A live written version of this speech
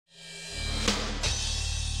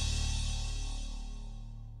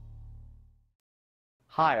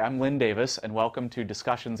Hi, I'm Linn Davis, and welcome to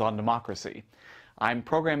Discussions on Democracy. I'm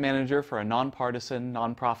program manager for a nonpartisan,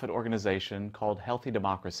 nonprofit organization called Healthy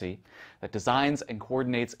Democracy that designs and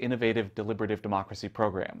coordinates innovative deliberative democracy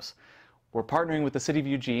programs. We're partnering with the City of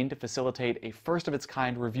Eugene to facilitate a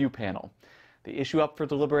first-of-its-kind review panel. The issue up for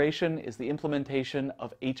deliberation is the implementation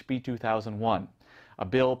of HB 2001, a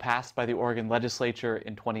bill passed by the Oregon legislature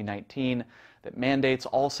in 2019 that mandates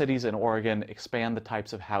all cities in Oregon expand the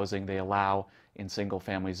types of housing they allow in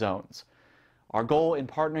single-family zones. Our goal in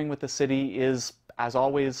partnering with the city is, as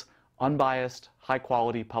always, unbiased,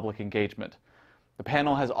 high-quality public engagement. The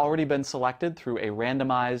panel has already been selected through a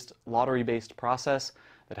randomized, lottery-based process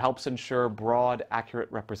that helps ensure broad, accurate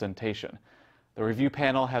representation. The review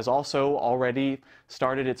panel has also already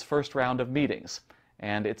started its first round of meetings,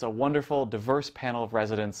 and it's a wonderful, diverse panel of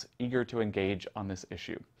residents eager to engage on this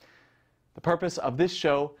issue. The purpose of this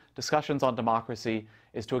show, Discussions on Democracy,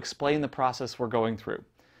 is to explain the process we're going through.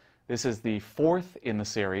 This is the fourth in the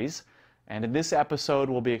series, and in this episode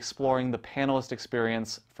we'll be exploring the panelist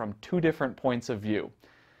experience from two different points of view.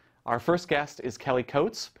 Our first guest is Kelly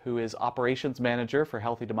Coates, who is Operations Manager for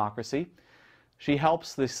Healthy Democracy. She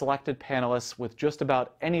helps the selected panelists with just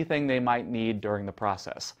about anything they might need during the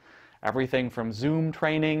process. Everything from Zoom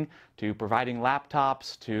training to providing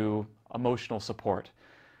laptops to emotional support.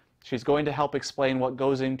 She's going to help explain what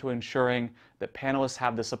goes into ensuring that panelists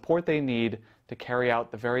have the support they need to carry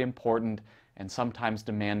out the very important and sometimes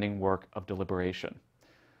demanding work of deliberation.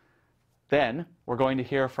 Then, we're going to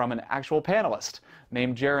hear from an actual panelist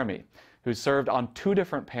named Jeremy, who served on two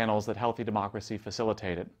different panels that Healthy Democracy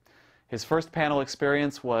facilitated. His first panel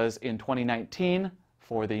experience was in 2019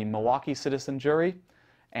 for the Milwaukee Citizen Jury,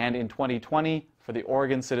 and in 2020 for the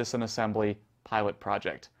Oregon Citizen Assembly pilot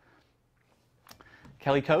project.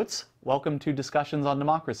 Kelly Coates, welcome to Discussions on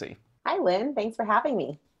Democracy. Hi, Lynn. Thanks for having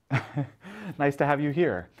me. Nice to have you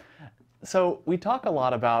here. So we talk a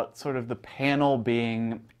lot about sort of the panel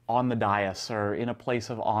being on the dais or in a place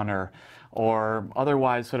of honor or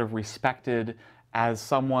otherwise sort of respected as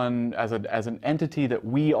someone, as an entity that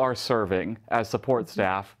we are serving as support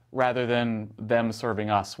staff rather than them serving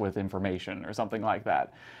us with information or something like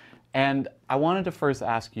that. And I wanted to first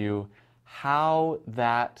ask you how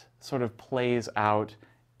that sort of plays out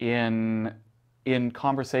in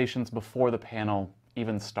conversations before the panel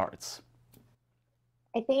even starts.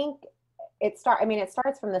 I think it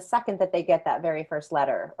starts from the second that they get that very first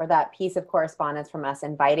letter or that piece of correspondence from us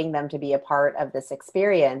inviting them to be a part of this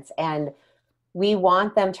experience. And we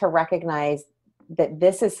want them to recognize that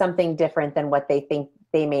this is something different than what they think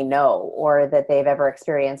they may know or that they've ever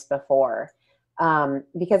experienced before.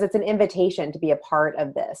 Because it's an invitation to be a part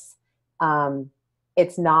of this.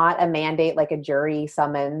 It's not a mandate like a jury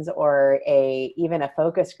summons or even a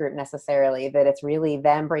focus group necessarily, that it's really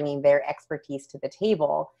them bringing their expertise to the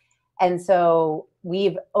table. And so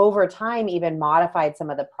we've over time even modified some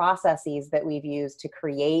of the processes that we've used to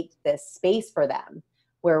create this space for them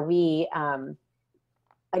where we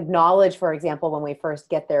acknowledge, for example, when we first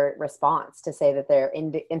get their response to say that they're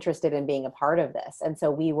interested in being a part of this. And so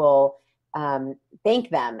we will thank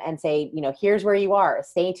them and say, here's where you are.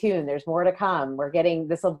 Stay tuned. There's more to come.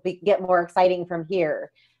 This will get more exciting from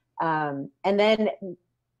here. And then,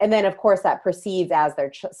 of course, that proceeds as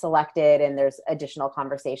they're selected and there's additional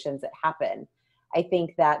conversations that happen. I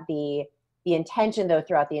think that the intention, though,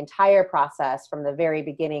 throughout the entire process, from the very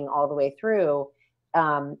beginning all the way through,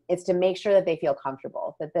 is to make sure that they feel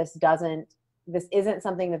comfortable, that this isn't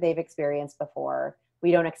something that they've experienced before.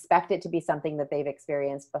 We don't expect it to be something that they've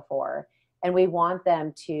experienced before. And we want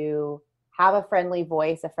them to have a friendly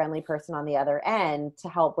voice, a friendly person on the other end to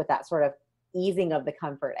help with that sort of easing of the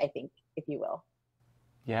comfort, I think, if you will.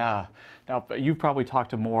 Yeah. Now, you've probably talked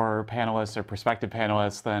to more panelists or prospective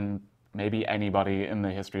panelists than maybe anybody in the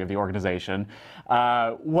history of the organization.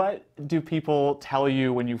 What do people tell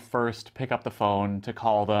you when you first pick up the phone to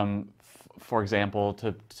call them, for example,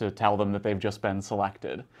 to tell them that they've just been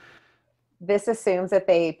selected? This assumes that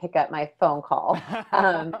they pick up my phone call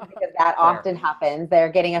because that often happens. They're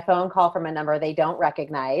getting a phone call from a number they don't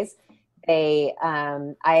recognize. I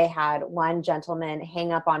had one gentleman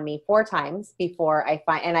hang up on me 4 times before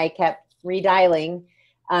and I kept redialing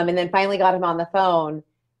and then finally got him on the phone.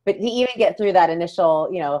 But to even get through that initial,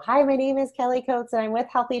 hi, my name is Kelly Coates and I'm with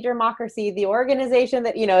Healthy Democracy, the organization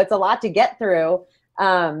that, it's a lot to get through.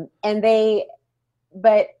 So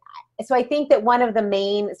I think that one of the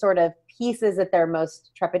main sort of pieces that they're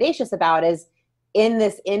most trepidatious about is in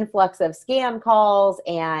this influx of scam calls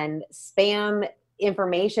and spam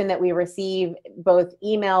information that we receive, both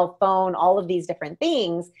email, phone, all of these different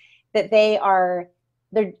things, that they're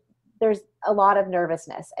there's a lot of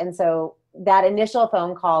nervousness. And so that initial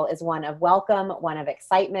phone call is one of welcome, one of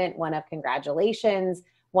excitement, one of congratulations,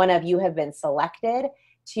 one of you have been selected,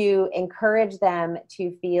 to encourage them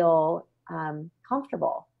to feel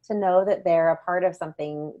comfortable, to know that they're a part of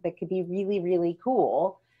something that could be really, really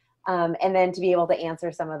cool. And then to be able to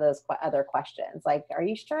answer some of those other questions, like, are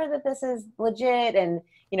you sure that this is legit? And,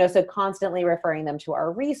 so constantly referring them to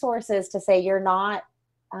our resources to say, you're not,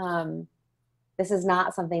 this is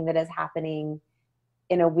not something that is happening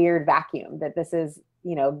in a weird vacuum, that this is,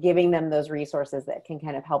 giving them those resources that can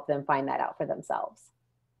kind of help them find that out for themselves.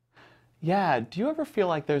 Yeah. Do you ever feel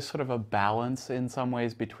like there's sort of a balance in some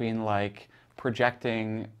ways between like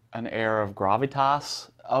projecting an air of gravitas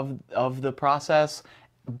of the process,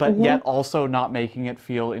 but yet also not making it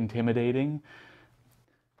feel intimidating?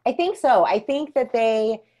 I think so. I think that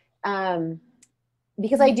they,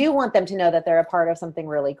 because I do want them to know that they're a part of something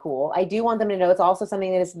really cool. I do want them to know it's also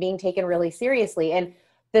something that is being taken really seriously. And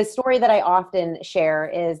the story that I often share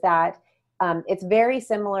is that it's very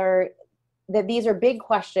similar, that these are big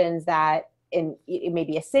questions that it may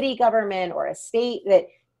be a city government or a state that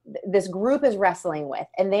this group is wrestling with,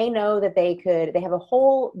 and they know that they have a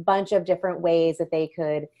whole bunch of different ways that they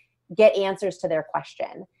could get answers to their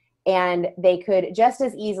question. And they could just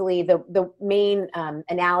as easily, the main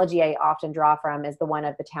analogy I often draw from is the one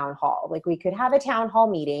of the town hall. Like, we could have a town hall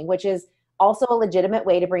meeting, which is also a legitimate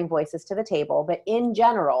way to bring voices to the table. But in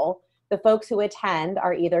general, the folks who attend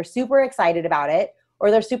are either super excited about it or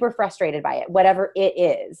they're super frustrated by it, whatever it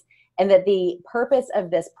is. And that the purpose of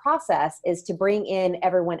this process is to bring in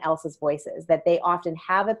everyone else's voices, that they often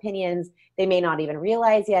have opinions they may not even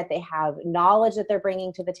realize yet. They have knowledge that they're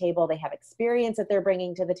bringing to the table. They have experience that they're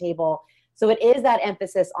bringing to the table. So it is that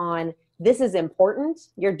emphasis on, this is important.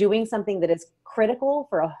 You're doing something that is critical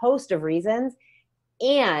for a host of reasons.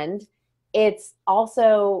 And it's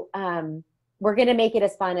also, we're going to make it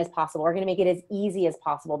as fun as possible. We're going to make it as easy as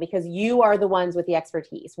possible because you are the ones with the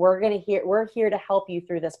expertise. We're here to help you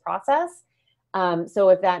through this process. So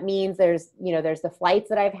if that means there's the flights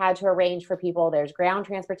that I've had to arrange for people, there's ground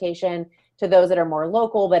transportation to those that are more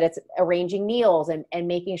local, but it's arranging meals and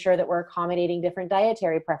making sure that we're accommodating different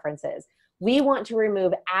dietary preferences. We want to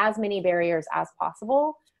remove as many barriers as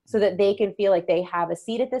possible so that they can feel like they have a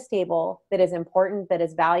seat at this table that is important, that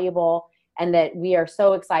is valuable, and that we are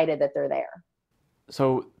so excited that they're there.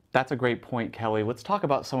 So that's a great point, Kelly. Let's talk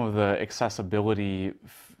about some of the accessibility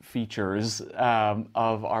features of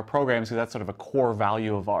our programs, because that's sort of a core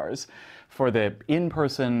value of ours. For the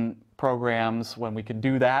in-person programs, when we can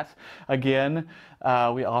do that again,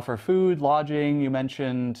 we offer food, lodging, you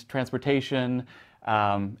mentioned transportation,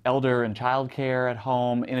 elder and child care at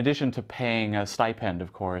home, in addition to paying a stipend,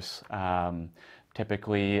 of course,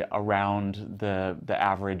 typically around the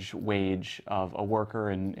average wage of a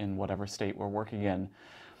worker in whatever state we're working in.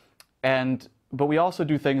 But we also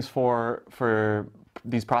do things for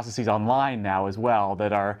these processes online now as well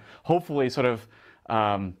that are hopefully sort of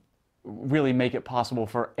really make it possible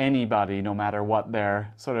for anybody, no matter what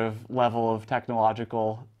their sort of level of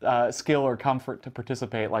technological skill or comfort, to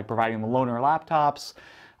participate, like providing the loaner laptops,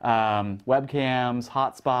 webcams,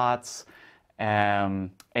 hotspots,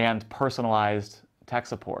 and personalized tech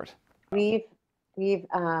support. We've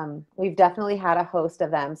definitely had a host of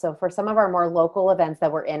them. So for some of our more local events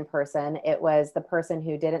that were in person, it was the person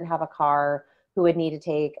who didn't have a car who would need to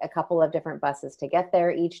take a couple of different buses to get there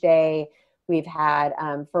each day. We've had,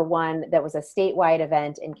 for one that was a statewide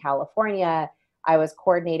event in California, I was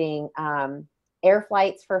coordinating air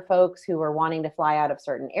flights for folks who were wanting to fly out of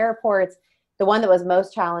certain airports. The one that was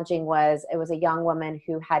most challenging was, it was a young woman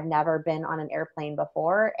who had never been on an airplane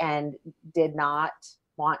before and did not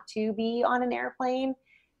want to be on an airplane.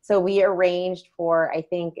 So we arranged for, I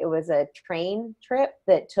think it was a train trip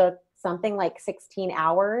that took something like 16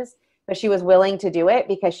 hours, but she was willing to do it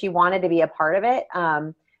because she wanted to be a part of it.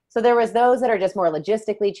 So there was those that are just more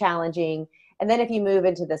logistically challenging. And then if you move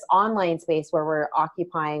into this online space where we're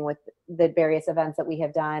occupying with the various events that we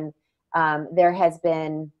have done, there has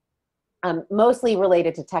been mostly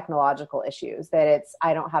related to technological issues, that it's,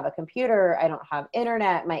 I don't have a computer, I don't have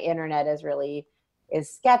internet, my internet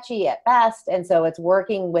is sketchy at best. And so it's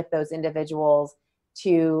working with those individuals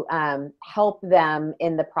to help them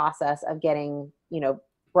in the process of getting,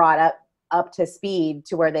 brought up to speed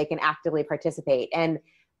to where they can actively participate. And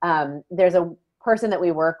there's a person that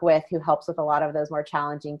we work with who helps with a lot of those more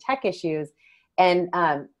challenging tech issues. And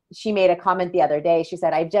she made a comment the other day. She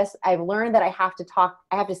said, I've learned that I have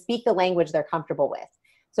to speak the language they're comfortable with.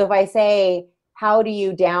 So if I say, how do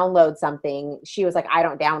you download something? She was like, I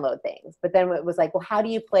don't download things. But then it was like, well, how do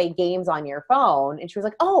you play games on your phone? And she was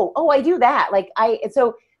like, oh, I do that.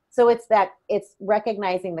 So So it's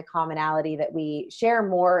recognizing the commonality that we share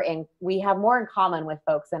more, and we have more in common with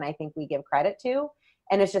folks than I think we give credit to.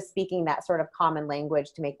 And it's just speaking that sort of common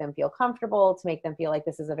language to make them feel comfortable, to make them feel like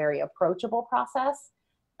this is a very approachable process.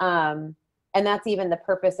 And that's even the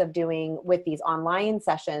purpose of doing with these online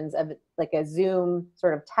sessions of like a Zoom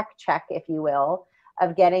sort of tech check, if you will,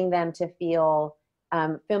 of getting them to feel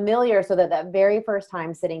familiar, so that that very first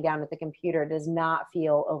time sitting down at the computer does not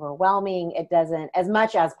feel overwhelming. It doesn't, as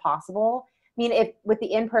much as possible. I mean, if with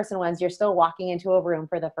the in-person ones, you're still walking into a room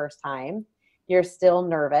for the first time. You're still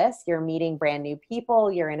nervous. You're meeting brand new people.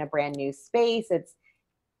 You're in a brand new space. It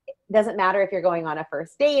doesn't matter if you're going on a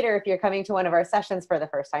first date or if you're coming to one of our sessions for the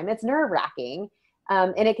first time. It's nerve-wracking.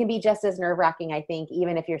 And it can be just as nerve-wracking, I think,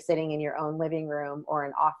 even if you're sitting in your own living room or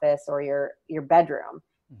an office or your bedroom.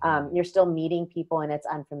 You're still meeting people and it's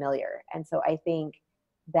unfamiliar. And so I think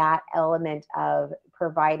that element of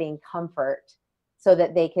providing comfort so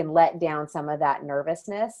that they can let down some of that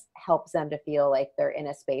nervousness helps them to feel like they're in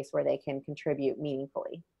a space where they can contribute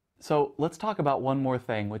meaningfully. So let's talk about one more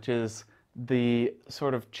thing, which is the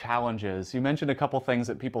sort of challenges. You mentioned a couple things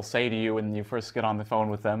that people say to you when you first get on the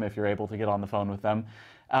phone with them, if you're able to get on the phone with them.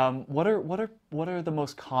 What are the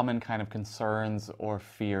most common kind of concerns or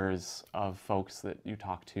fears of folks that you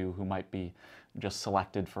talk to who might be just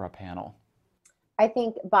selected for a panel? I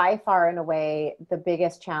think by far and away, the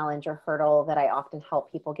biggest challenge or hurdle that I often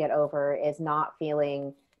help people get over is not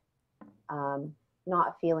feeling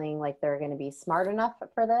like they're going to be smart enough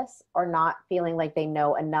for this, or not feeling like they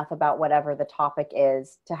know enough about whatever the topic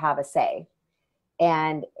is to have a say.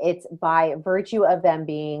 And it's by virtue of them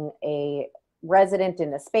being a resident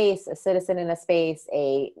in a space, a citizen in a space,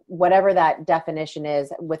 a whatever that definition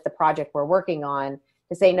is with the project we're working on,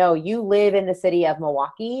 to say, no, you live in the city of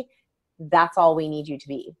Milwaukee. That's all we need you to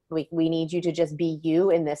be. We need you to just be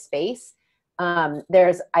you in this space.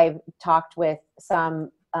 I've talked with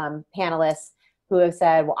some panelists who have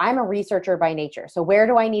said, well, I'm a researcher by nature. So where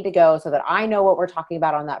do I need to go so that I know what we're talking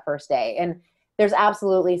about on that first day? And there's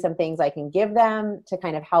absolutely some things I can give them to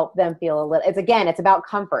kind of help them feel a little, it's about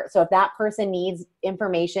comfort. So if that person needs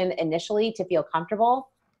information initially to feel comfortable,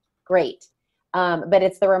 great. But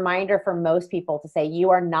it's the reminder for most people to say, you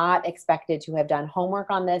are not expected to have done homework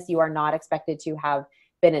on this. You are not expected to have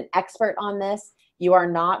been an expert on this. You are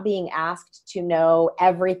not being asked to know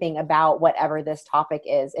everything about whatever this topic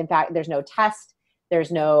is. In fact, there's no test.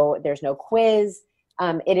 There's no quiz.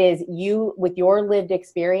 It is you with your lived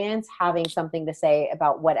experience having something to say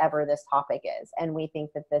about whatever this topic is. And we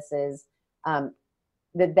think that this is,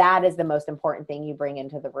 that is the most important thing you bring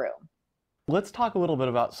into the room. Let's talk a little bit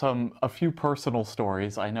about a few personal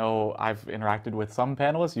stories. I know I've interacted with some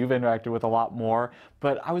panelists, you've interacted with a lot more,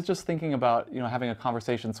 but I was just thinking about, having a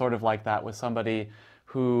conversation sort of like that with somebody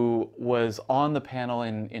who was on the panel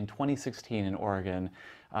in 2016 in Oregon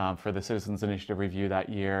for the Citizens Initiative Review that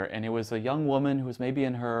year. And it was a young woman who was maybe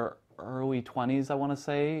in her early 20s, I want to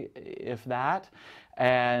say, if that,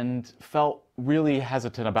 and felt really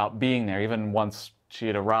hesitant about being there, even once she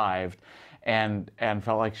had arrived. And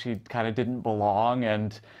felt like she kind of didn't belong,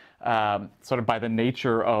 and sort of by the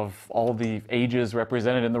nature of all the ages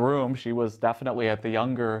represented in the room, she was definitely at the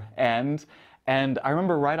younger end. And I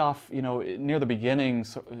remember right off, near the beginning,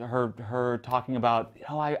 her talking about,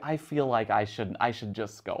 I feel like I should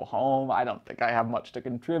just go home. I don't think I have much to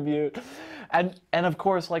contribute. And of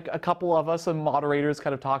course, like a couple of us, some moderators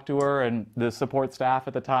kind of talked to her and the support staff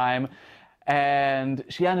at the time. And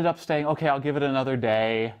she ended up saying, okay, I'll give it another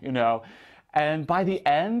day, And by the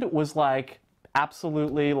end was like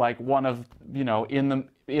absolutely like one of, in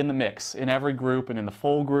the mix, in every group and in the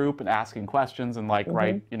full group, and asking questions and like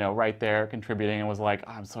right there contributing, and was like,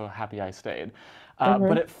 oh, I'm so happy I stayed.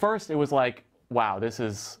 But at first it was like, wow, this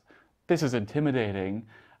is intimidating.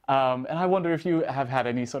 And I wonder if you have had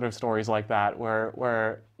any sort of stories like that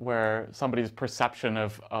where somebody's perception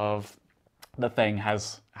of the thing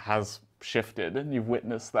has shifted and you've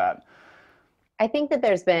witnessed that. I think that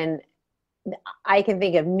I can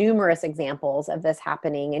think of numerous examples of this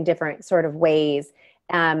happening in different sort of ways.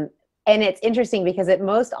 And it's interesting because it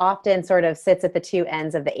most often sort of sits at the two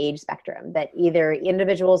ends of the age spectrum, that either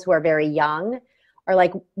individuals who are very young are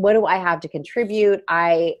like, what do I have to contribute?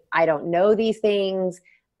 I don't know these things.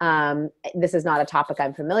 This is not a topic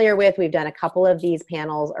I'm familiar with. We've done a couple of these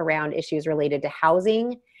panels around issues related to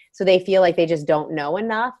housing. So they feel like they just don't know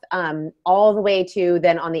enough, all the way to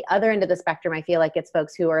then on the other end of the spectrum, I feel like it's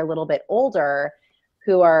folks who are a little bit older,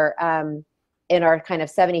 who are in our kind of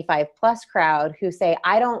 75 plus crowd, who say,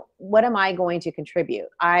 what am I going to contribute?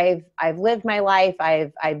 I've lived my life,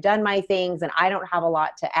 I've done my things, and I don't have a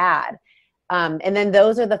lot to add. And then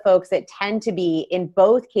those are the folks that tend to be, in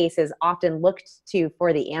both cases, often looked to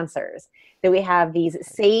for the answers. That we have these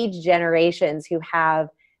sage generations who have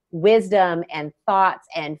wisdom and thoughts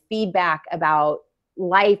and feedback about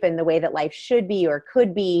life and the way that life should be or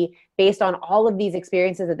could be based on all of these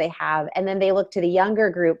experiences that they have. And then they look to the younger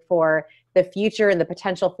group for the future and the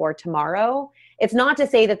potential for tomorrow. It's not to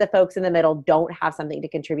say that the folks in the middle don't have something to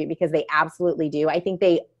contribute, because they absolutely do. I think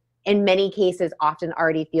they, in many cases, often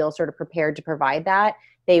already feel sort of prepared to provide that.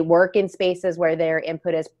 They work in spaces where their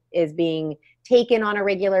input is being taken on a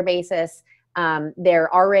regular basis.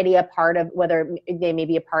 They're already a part of, whether they may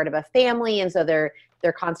be a part of a family, and so they're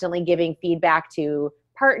constantly giving feedback to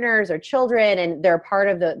partners or children, and they're part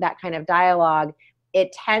of that kind of dialogue.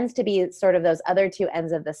 It tends to be sort of those other two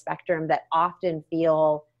ends of the spectrum that often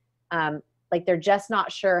feel like they're just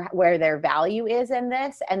not sure where their value is in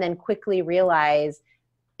this, and then quickly realize,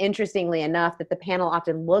 interestingly enough, that the panel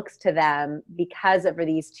often looks to them because of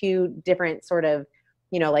these two different sort of,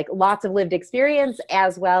 like lots of lived experience,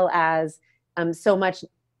 as well as so much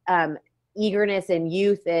eagerness and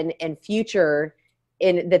youth and future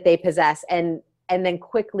in that they possess, and then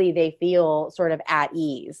quickly they feel sort of at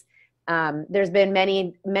ease. There's been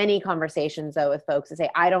many conversations though with folks that say,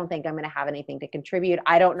 I don't think I'm going to have anything to contribute.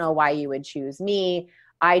 I don't know why you would choose me.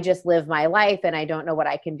 I just live my life and I don't know what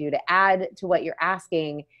I can do to add to what you're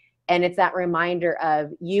asking. And it's that reminder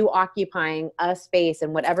of you occupying a space,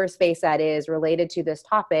 and whatever space that is related to this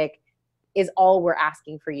topic is all we're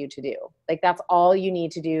asking for you to do. Like, that's all you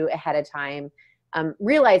need to do ahead of time.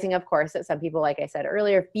 Realizing, of course, that some people, like I said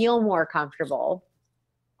earlier, feel more comfortable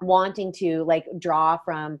wanting to draw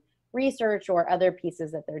from research or other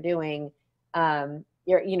pieces that they're doing, so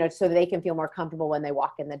that they can feel more comfortable when they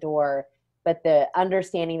walk in the door. But the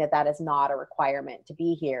understanding that is not a requirement to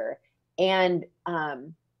be here. And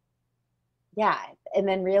and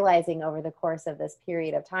then realizing over the course of this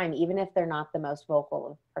period of time, even if they're not the most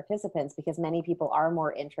vocal of participants, because many people are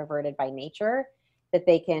more introverted by nature, that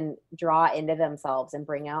they can draw into themselves and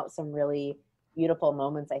bring out some really beautiful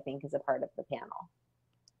moments, I think, as a part of the panel.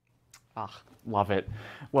 Ah, love it.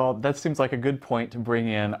 Well, that seems like a good point to bring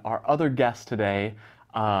in our other guest today,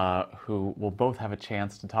 who will both have a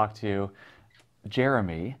chance to talk to.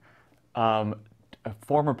 Jeremy, a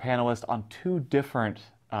former panelist on two different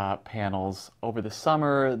panels over the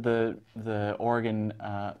summer, the Oregon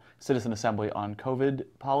Citizen Assembly on COVID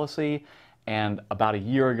policy, and about a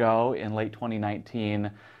year ago, in late 2019,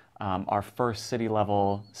 our first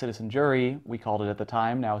city-level citizen jury, we called it at the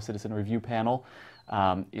time, now a citizen review panel,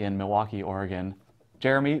 in Milwaukee, Oregon.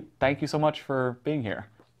 Jeremy, thank you so much for being here.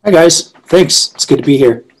 Hi guys, thanks. It's good to be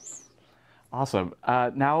here. Awesome.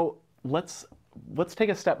 Now let's take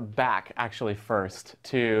a step back, actually, first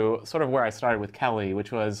to sort of where I started with Kelly,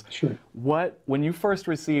 which was Sure. when you first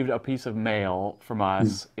received a piece of mail from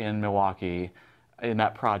us in Milwaukee in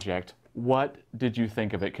that project, what did you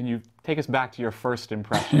think of it? Can you take us back to your first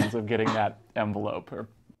impressions of getting that envelope or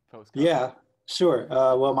postcard? Yeah, sure.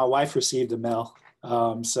 Well, my wife received the mail,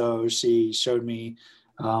 so she showed me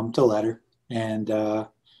the letter, and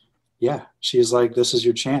she was like, "This is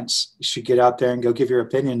your chance. You should get out there and go give your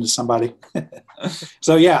opinion to somebody."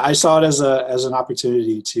 So yeah, I saw it as an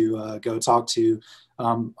opportunity to go talk to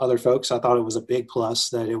other folks. I thought it was a big plus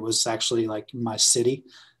that it was actually like my city.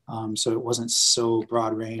 So it wasn't so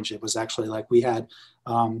broad range. It was actually like we had,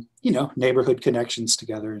 neighborhood connections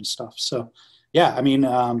together and stuff. So yeah, I mean,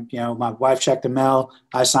 my wife checked the mail.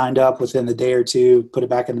 I signed up within the day or two, put it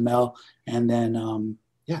back in the mail. And then,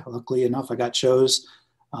 luckily enough, I got chose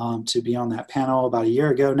to be on that panel about a year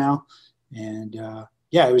ago now. And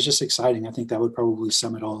it was just exciting. I think that would probably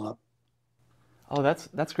sum it all up. Oh,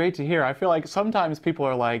 that's great to hear. I feel like sometimes people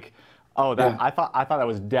are like, "Oh, I thought that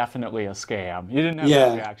was definitely a scam." You didn't have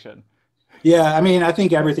that reaction. Yeah, I mean, I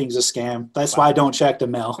think everything's a scam. That's why I don't check the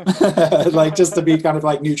mail. Like, just to be kind of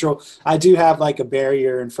like neutral. I do have like a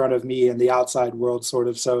barrier in front of me in the outside world, sort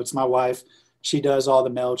of. So it's my wife. She does all the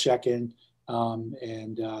mail checking.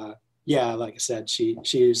 Like I said,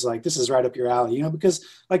 she's like, "This is right up your alley," because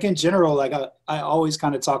like in general, like I always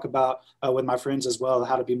kind of talk about with my friends as well,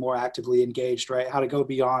 how to be more actively engaged, right? How to go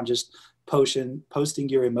beyond just posting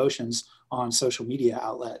your emotions on social media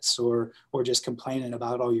outlets or just complaining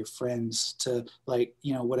about all your friends to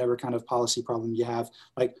whatever kind of policy problem you have.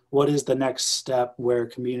 Like, what is the next step where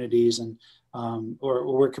communities and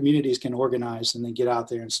or where communities can organize and then get out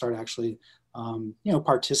there and start actually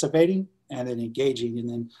participating and then engaging and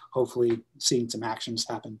then hopefully seeing some actions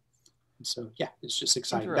happen. And so it's just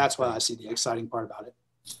exciting. That's why I see the exciting part about it.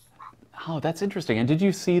 Oh, that's interesting. And did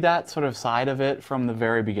you see that sort of side of it from the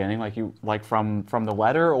very beginning, like from the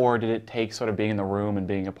letter, or did it take sort of being in the room and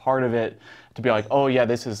being a part of it to be like, oh yeah,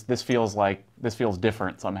 this feels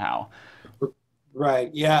different somehow? Right.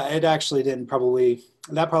 Yeah, it actually didn't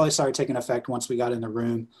that probably started taking effect once we got in the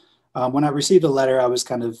room. When I received the letter, I was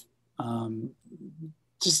kind of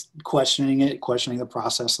just questioning the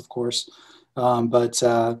process, of course, but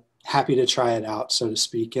happy to try it out, so to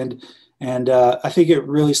speak. And I think it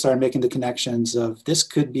really started making the connections of this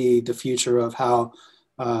could be the future of how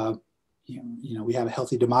we have a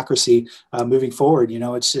healthy democracy moving forward.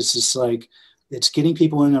 It's just like it's getting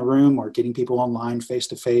people in a room or getting people online face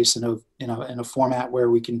to face in a format where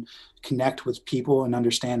we can connect with people and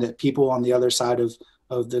understand that people on the other side of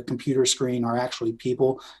the computer screen are actually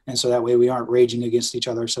people. And so that way we aren't raging against each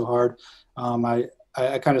other so hard. I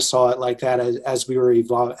kind of saw it like that as we were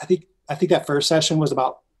evolving. I think that first session was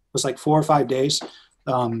like 4 or 5 days.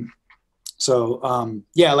 Yeah,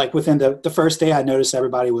 like within the first day, I noticed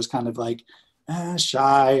everybody was kind of like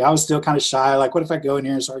shy. I was still kind of shy. Like, what if I go in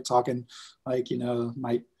here and start talking? Like,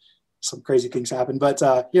 some crazy things happen. But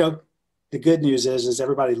the good news is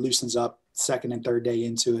everybody loosens up second and third day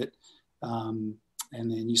into it, and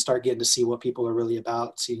then you start getting to see what people are really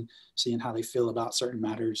about, seeing how they feel about certain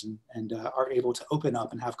matters, and are able to open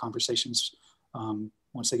up and have conversations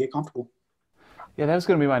once they get comfortable. Yeah, that was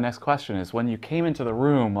going to be my next question, is when you came into the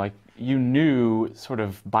room, like you knew sort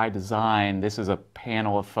of by design, this is a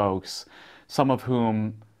panel of folks, some of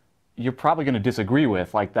whom you're probably going to disagree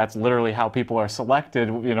with. Like that's literally how people are selected.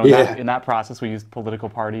 Yeah. In that process, we use political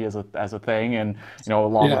party as a thing, and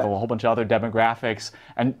along with a whole bunch of other demographics.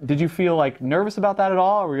 And did you feel like nervous about that at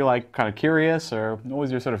all, or were you like kind of curious, or what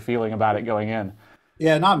was your sort of feeling about it going in?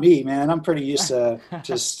 Yeah, not me, man. I'm pretty used to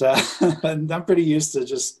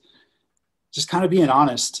just kind of being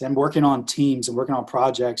honest and working on teams and working on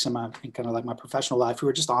projects in kind of like my professional life who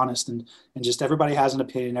are just honest and just everybody has an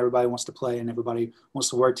opinion, everybody wants to play, and everybody wants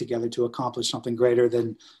to work together to accomplish something greater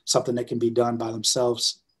than something that can be done by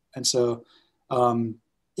themselves. And so,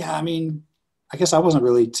 yeah, I mean, I guess I wasn't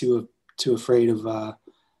really too afraid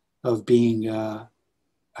of being,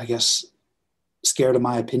 I guess, scared of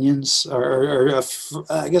my opinions, or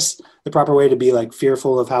I guess the proper way to be like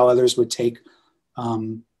fearful of how others would take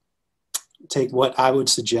what I would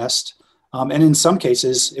suggest. And in some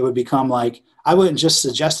cases, it would become like, I wouldn't just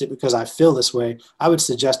suggest it because I feel this way. I would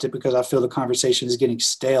suggest it because I feel the conversation is getting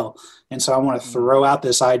stale. And so I want to throw out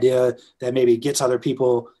this idea that maybe gets other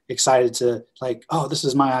people excited to like, oh, this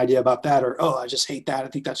is my idea about that. Or, oh, I just hate that. I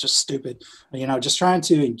think that's just stupid. Just trying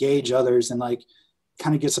to engage others and like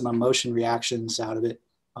kind of get some emotion reactions out of it.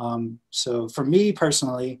 So for me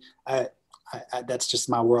personally, I that's just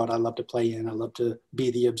my world. I love to play in. I love to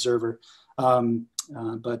be the observer.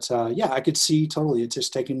 Yeah, I could see totally. It's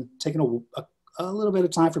just taking a little bit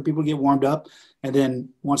of time for people to get warmed up. And then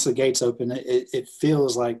once the gates open, it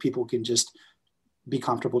feels like people can just be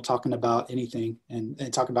comfortable talking about anything and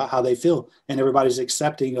talking about how they feel. And everybody's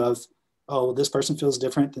accepting of, oh, this person feels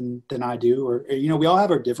different than I do. Or, we all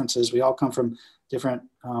have our differences. We all come from different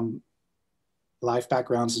life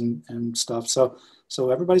backgrounds and stuff. So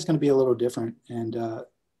everybody's going to be a little different. And,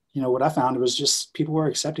 what I found was just people were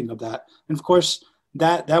accepting of that. And of course,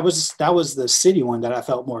 that was the city one that I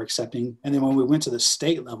felt more accepting. And then when we went to the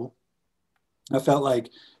state level, I felt like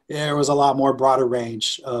there was a lot more broader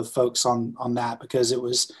range of folks on that, because it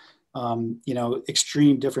was,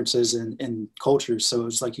 extreme differences in cultures. So it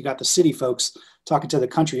was like you got the city folks talking to the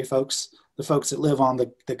country folks, the folks that live on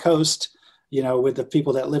the coast, with the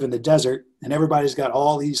people that live in the desert, and everybody's got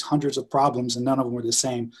all these hundreds of problems and none of them are the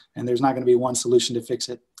same. And there's not going to be one solution to fix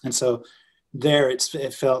it. And so there it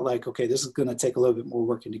felt like, okay, this is going to take a little bit more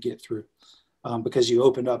working to get through, because you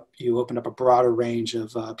opened up a broader range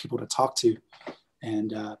of people to talk to.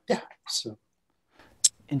 And so.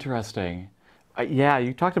 Interesting. Yeah,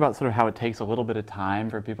 you talked about sort of how it takes a little bit of time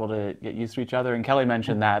for people to get used to each other. And Kelly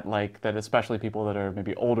mentioned that, that especially people that are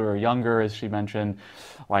maybe older or younger, as she mentioned,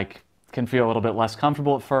 can feel a little bit less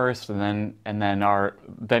comfortable at first, and then are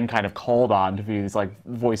then kind of called on to be these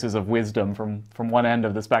voices of wisdom from one end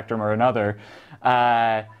of the spectrum or another.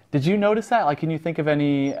 Did you notice that? Can you think of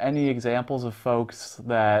any examples of folks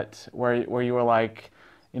that where you were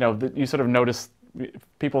that you sort of noticed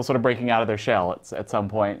people sort of breaking out of their shell at some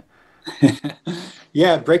point?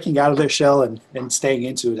 Yeah, breaking out of their shell and staying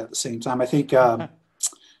into it at the same time. I think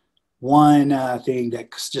one thing that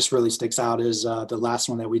just really sticks out is the last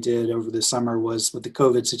one that we did over the summer was with the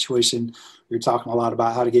COVID situation. We were talking a lot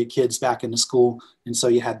about how to get kids back into school. And so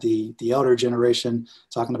you had the elder generation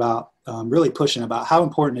talking about really pushing about how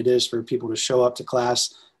important it is for people to show up to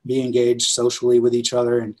class, be engaged socially with each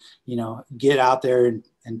other, and, get out there and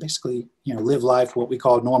basically, live life what we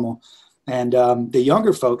call normal. And the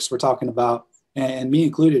younger folks were talking about and me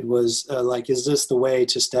included, was like, is this the way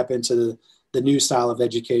to step into the new style of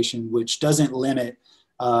education, which doesn't limit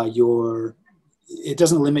it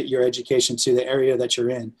doesn't limit your education to the area that you're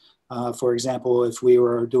in. For example, if we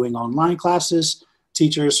were doing online classes,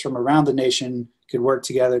 teachers from around the nation could work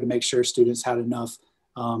together to make sure students had enough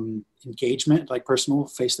engagement, like personal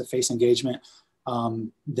face-to-face engagement,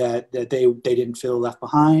 that they didn't feel left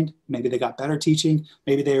behind. Maybe they got better teaching.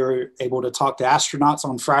 Maybe they were able to talk to astronauts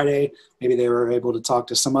on Friday. Maybe they were able to talk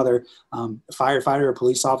to some other firefighter or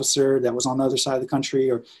police officer that was on the other side of the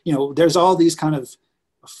country. Or, there's all these kind of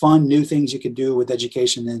fun new things you could do with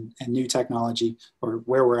education and new technology, or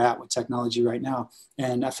where we're at with technology right now.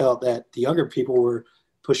 And I felt that the younger people were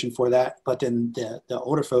pushing for that, but then the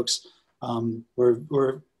older folks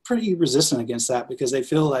were pretty resistant against that, because they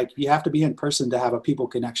feel like you have to be in person to have a people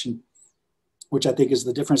connection, which I think is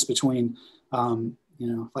the difference between,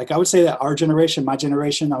 like I would say that our generation, my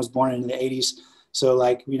generation, I was born in the 80s. So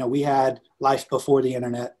like, we had life before the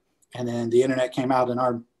internet, and then the internet came out in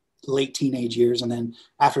our late teenage years. And then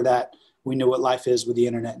after that, we know what life is with the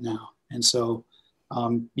internet now. And so,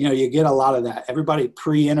 you get a lot of that. Everybody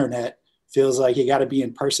pre-internet feels like you got to be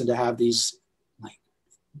in person to have these like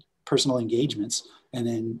personal engagements. And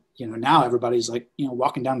then, now everybody's like,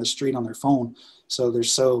 walking down the street on their phone. So they're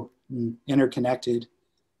so interconnected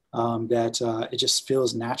that it just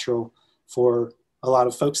feels natural for a lot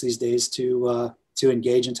of folks these days to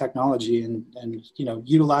engage in technology and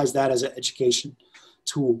utilize that as an education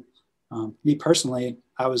tool. Me personally,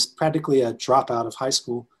 I was practically a dropout of high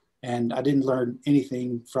school, and I didn't learn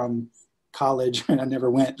anything from college, and I never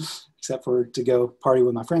went except for to go party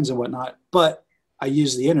with my friends and whatnot. But I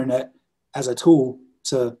used the internet as a tool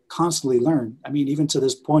to constantly learn. I mean, even to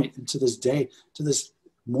this point and to this day, to this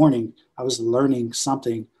morning, I was learning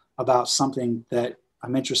something about something that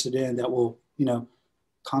I'm interested in that will,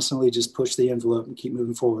 constantly just push the envelope and keep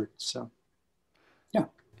moving forward. So, yeah.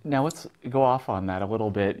 Now let's go off on that a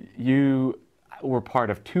little bit. You were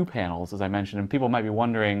part of 2 panels, as I mentioned, and people might be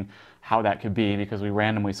wondering how that could be because we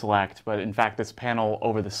randomly select. But in fact, this panel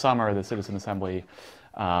over the summer, the Citizen Assembly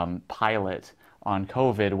pilot on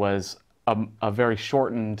COVID, was a very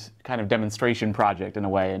shortened kind of demonstration project in a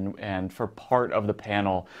way. And for part of the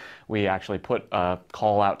panel, we actually put a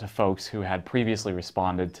call out to folks who had previously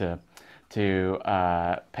responded to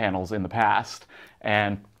panels in the past.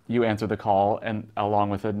 And you answered the call, and along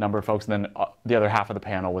with a number of folks, and then the other half of the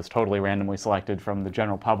panel was totally randomly selected from the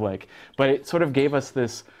general public. But it sort of gave us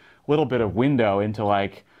this little bit of window into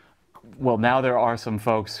like, well, now there are some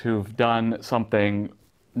folks who've done something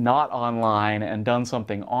not online and done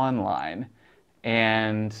something online.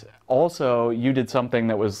 And also you did something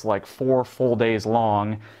that was like 4 full days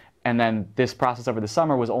long. And then this process over the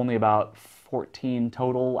summer was only about 14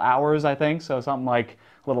 total hours, I think. So something like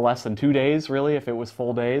a little less than 2 days, really, if it was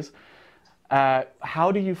full days.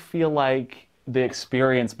 How do you feel like the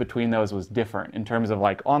experience between those was different in terms of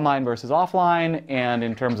like online versus offline, and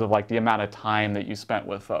in terms of like the amount of time that you spent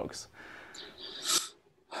with folks?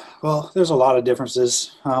 Well, there's a lot of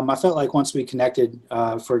differences. I felt like once we connected,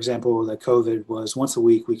 for example, the COVID was once a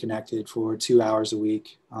week we connected for 2 hours a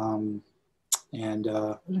week. And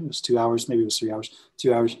I think it was 2 hours, maybe it was 3 hours,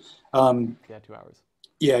 2 hours. Yeah, 2 hours.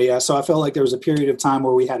 Yeah. So I felt like there was a period of time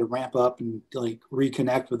where we had to ramp up and like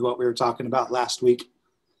reconnect with what we were talking about last week.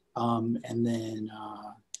 And then,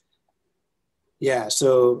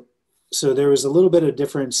 so there was a little bit of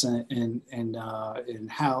difference in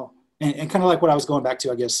how, and kind of like what I was going back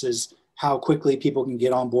to, I guess, is how quickly people can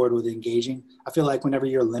get on board with engaging. I feel like whenever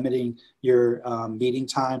you're limiting your meeting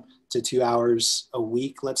time to 2 hours a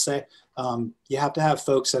week, let's say, you have to have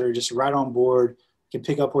folks that are just right on board, can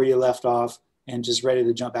pick up where you left off, and just ready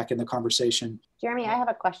to jump back in the conversation. Jeremy, I have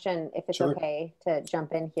a question, if it's Sure. okay to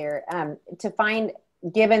jump in here.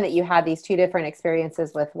 Given that you had these 2 different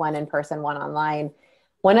experiences with one in person, one online,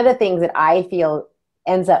 one of the things that I feel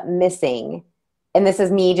ends up missing, and this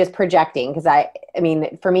is me just projecting, because I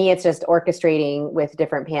mean, for me, it's just orchestrating with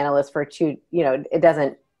different panelists for 2, it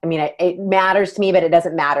doesn't, it matters to me, but it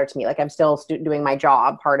doesn't matter to me. Like I'm still doing my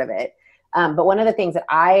job, part of it. But one of the things that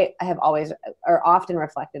I have always or often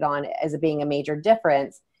reflected on as being a major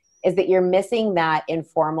difference is that you're missing that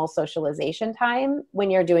informal socialization time when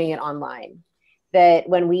you're doing it online. That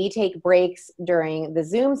when we take breaks during the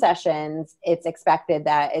Zoom sessions, it's expected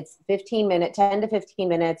that it's 10 to 15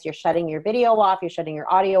 minutes, you're shutting your video off, you're shutting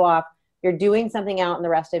your audio off, you're doing something out in the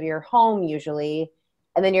rest of your home usually,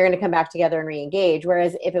 and then you're going to come back together and re-engage.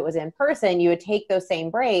 Whereas if it was in person, you would take those same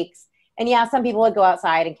breaks. And yeah, some people would go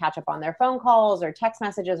outside and catch up on their phone calls or text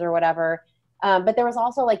messages or whatever. But there was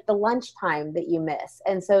also like the lunchtime that you miss.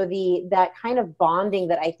 And so that kind of bonding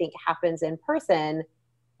that I think happens in person,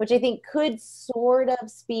 which I think could sort of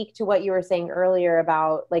speak to what you were saying earlier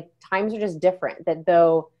about like times are just different, that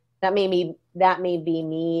though that may be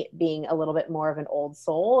me being a little bit more of an old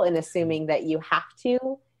soul and assuming that you have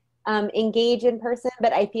to engage in person.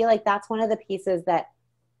 But I feel like that's one of the pieces that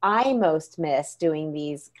I most miss doing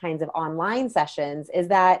these kinds of online sessions, is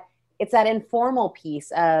that it's that informal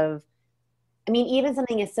piece of, I mean, even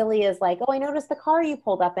something as silly as like, oh, I noticed the car you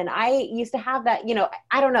pulled up and I used to have that, you know,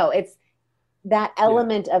 I don't know. It's that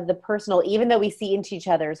element of the personal, even though we see into each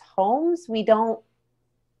other's homes, we don't,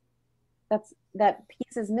 that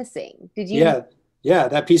piece is missing. Did you? Yeah,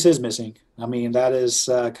 that piece is missing. I mean, that is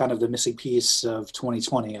kind of the missing piece of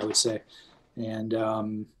 2020, I would say. And,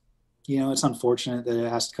 you know, it's unfortunate that it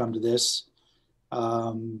has to come to this.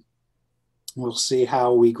 We'll see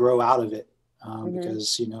how we grow out of it,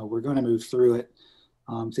 because, you know, we're going to move through it.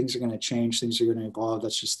 Things are going to change. Things are going to evolve.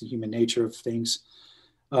 That's just the human nature of things.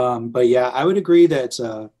 But yeah, I would agree that,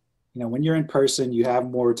 you know, when you're in person, you have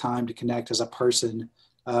more time to connect as a person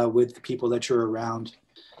with the people that you're around.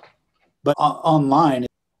 But online,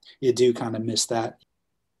 you do kind of miss that.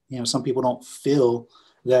 You know, some people don't feel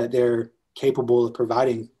that they're capable of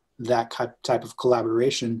providing that type of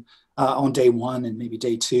collaboration on day one and maybe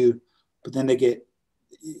day two. But then they get,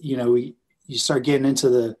 you know, you start getting into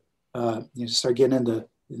the,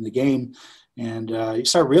 in the game, and you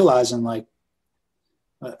start realizing like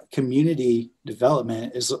community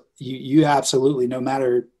development is, you absolutely, no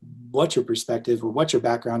matter what your perspective or what your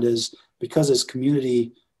background is, because it's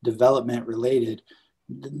community development related,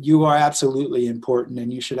 you are absolutely important,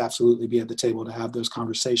 and you should absolutely be at the table to have those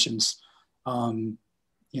conversations.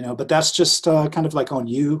 You know, but that's just kind of like on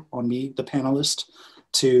me, the panelist,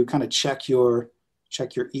 to kind of check your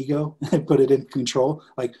ego and put it in control.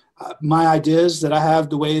 Like my ideas that I have,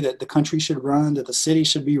 the way that the country should run, that the city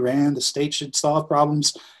should be ran, the state should solve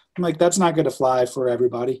problems, I'm like, that's not going to fly for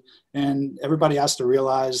everybody. And everybody has to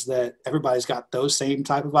realize that everybody's got those same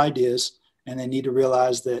type of ideas, and they need to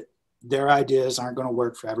realize that their ideas aren't going to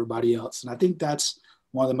work for everybody else. And I think that's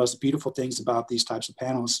one of the most beautiful things about these types of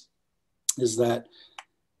panels, is that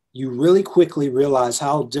you really quickly realize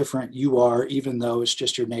how different you are, even though it's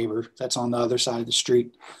just your neighbor that's on the other side of the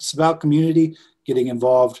street. It's about community getting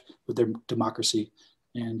involved with their democracy.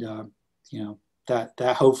 And, you know,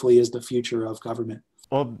 that hopefully is the future of government.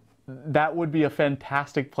 Well, that would be a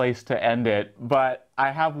fantastic place to end it. But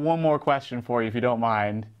I have one more question for you, if you don't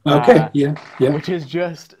mind. Okay, yeah. Which is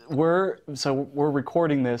just, we're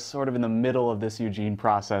recording this sort of in the middle of this Eugene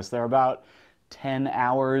process. They're about 10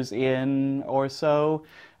 hours in or so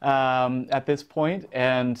at this point,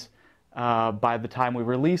 and by the time we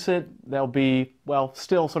release it, they'll be, well,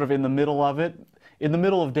 still sort of in the middle of it, in the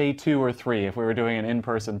middle of day 2 or 3 if we were doing an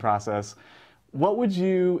in-person process. What would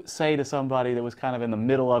you say to somebody that was kind of in the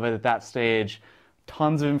middle of it at that stage,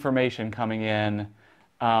 tons of information coming in,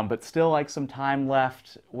 but still like some time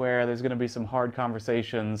left where there's going to be some hard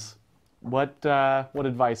conversations? What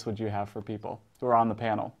advice would you have for people who are on the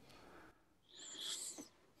panel?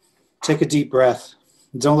 Take a deep breath.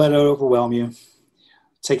 Don't let it overwhelm you.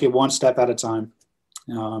 Take it one step at a time,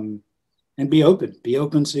 and be open. Be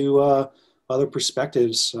open to other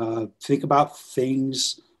perspectives. Think about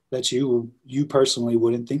things that you personally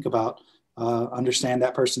wouldn't think about. Understand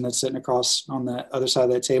that person that's sitting across on the other side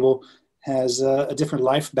of that table has a different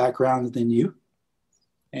life background than you,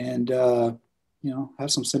 and you know,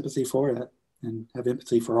 have some sympathy for it and have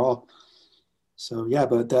empathy for all. So yeah,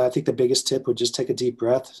 but I think the biggest tip would just take a deep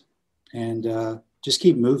breath and just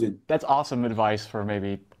keep moving. That's awesome advice for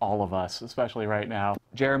maybe all of us, especially right now.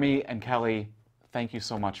 Jeremy and Kelly, thank you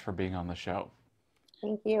so much for being on the show.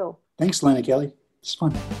 Thank you. Thanks, Lynn and Kelly. It's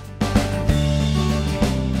fun.